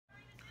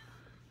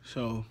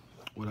So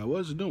what I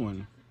was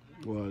doing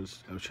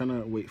was I was trying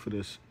to wait for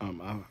this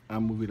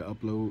iMovie to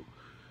upload,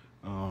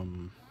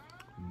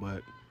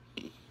 but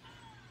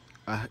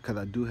cause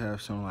I do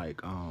have some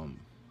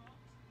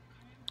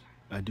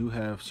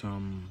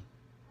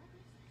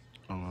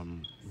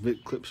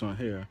vid clips on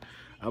here.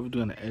 I was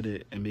doing an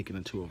edit and making it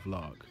into a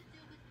vlog.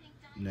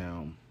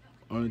 Now,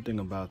 only thing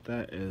about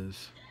that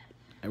is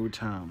every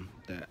time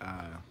that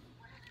I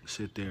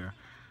sit there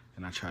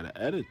and I try to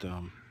edit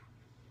them,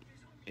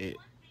 it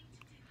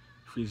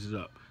freezes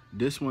up.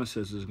 This one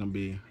says it's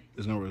gonna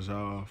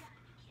resolve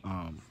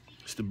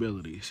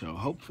stability. So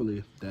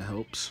hopefully that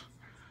helps,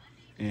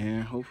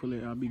 and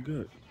hopefully I'll be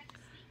good.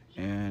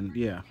 And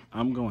yeah,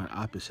 I'm going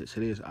opposite.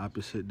 Today is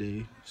opposite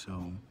day,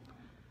 so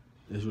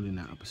it's really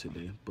not opposite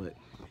day, but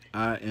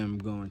I am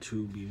going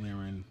to be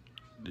wearing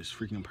this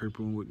freaking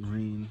purple with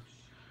green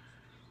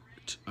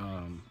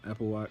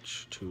Apple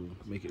Watch to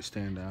make it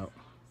stand out.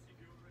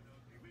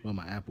 Well,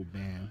 my Apple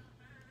Band.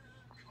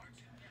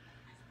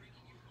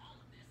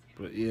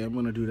 But yeah, I'm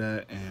gonna do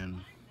that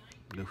and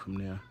go from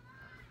there.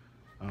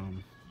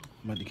 I'm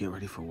about to get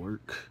ready for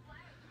work,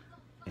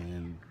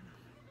 and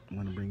I'm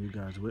gonna bring you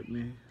guys with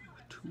me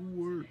to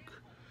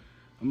work.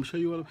 I'm gonna show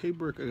you all the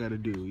paperwork I gotta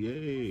do.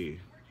 Yay!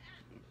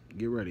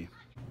 Get ready.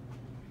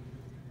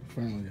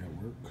 Finally at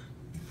work.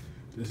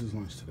 This is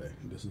lunch today.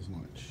 This is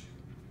lunch.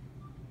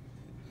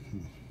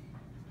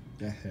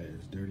 That hat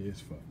is dirty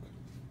as fuck.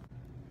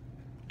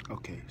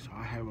 Okay, so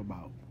I have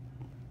about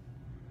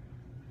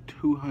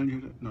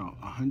 100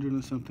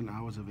 and something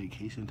hours of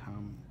vacation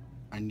time.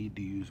 I need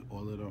to use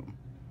all of them.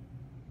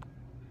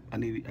 I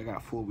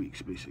got 4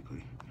 weeks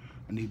basically.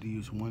 I need to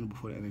use one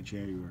before the end of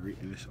January,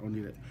 and it's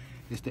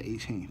the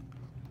 18th.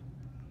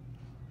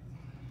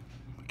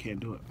 I can't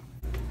do it.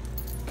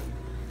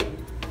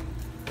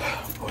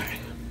 Oh boy.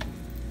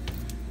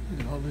 Look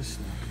at all this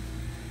stuff.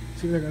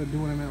 See what I gotta do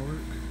when I'm at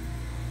work?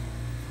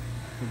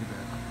 Look at that.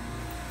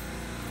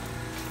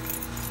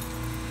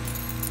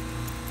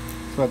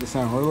 It's about to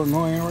sound a little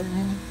annoying right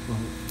now, but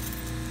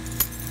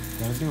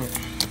gotta do it.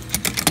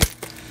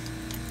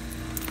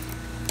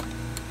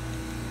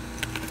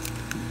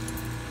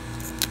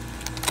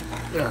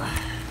 Yeah.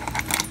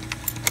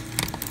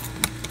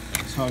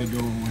 It's hard to do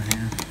with one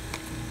hand.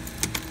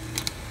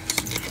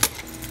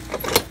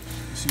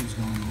 Let's see what's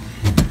going on.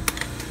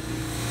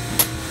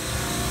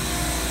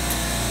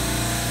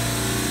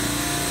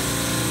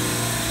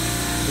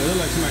 It looks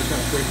like somebody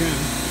tried to break in.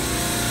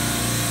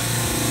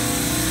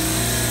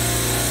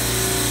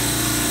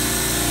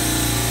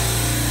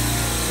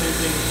 Same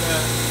thing with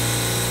that.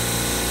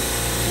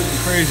 This is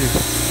crazy.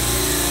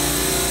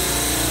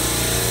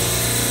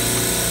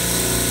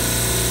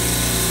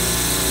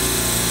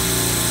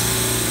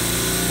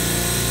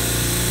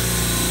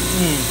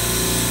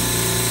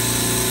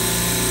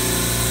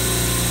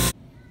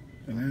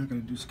 And now I'm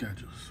gonna do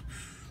schedules.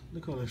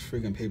 Look at all this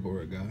freaking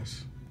paperwork,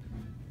 guys.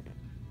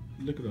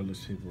 Look at all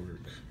this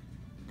paperwork.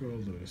 Look at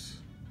all this.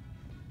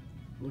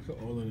 Look at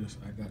all of this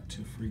I got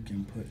to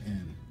freaking put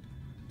in.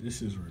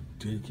 This is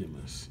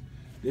ridiculous.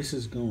 This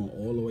is going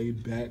all the way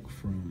back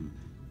from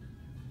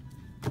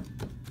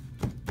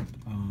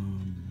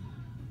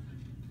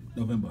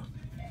November.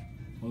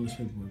 All this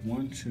paperwork.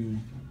 1, 2,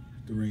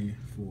 3,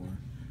 4,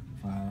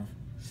 5,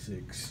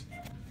 6.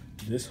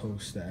 This whole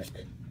stack.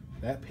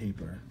 That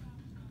paper.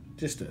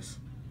 Just this.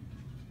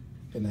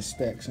 And the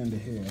stacks under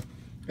here.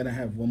 And I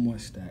have one more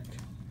stack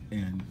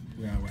in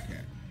where I work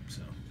at.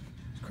 So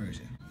it's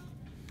crazy.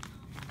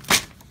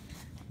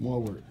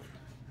 More work.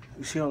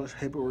 You see all this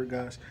paperwork,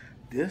 guys?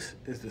 This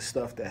is the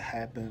stuff that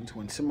happens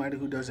when somebody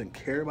who doesn't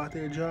care about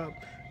their job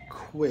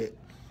quit,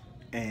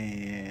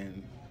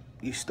 and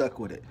you stuck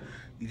with it.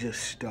 You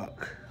just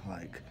stuck.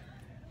 Like,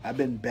 I've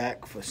been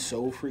back for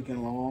so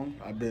freaking long.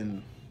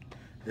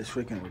 It's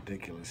freaking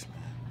ridiculous,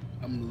 man.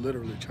 I'm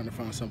literally trying to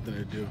find something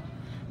to do.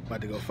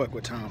 About to go fuck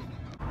with Tom.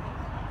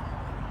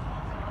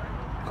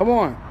 Come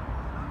on.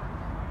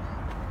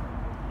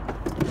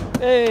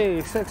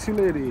 Hey, sexy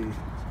lady.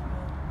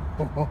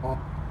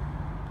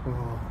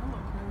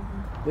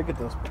 Look at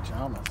those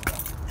pajamas.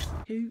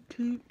 Cute,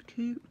 cute,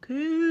 cute,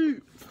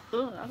 cute.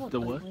 Ugh, I don't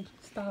The what?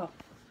 Stop.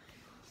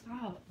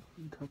 Stop. What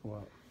are you talking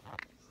about?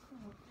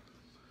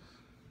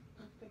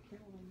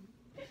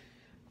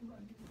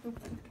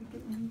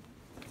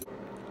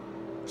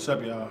 What's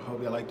up, y'all?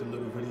 Hope y'all liked the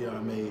little video I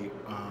made.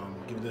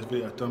 Give this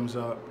video a thumbs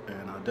up,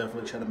 and I'll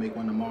definitely try to make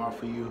one tomorrow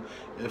for you.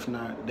 If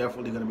not,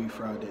 definitely gonna be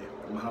Friday.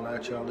 I'm gonna holler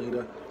at y'all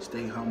later.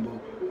 Stay humble.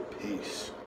 Peace.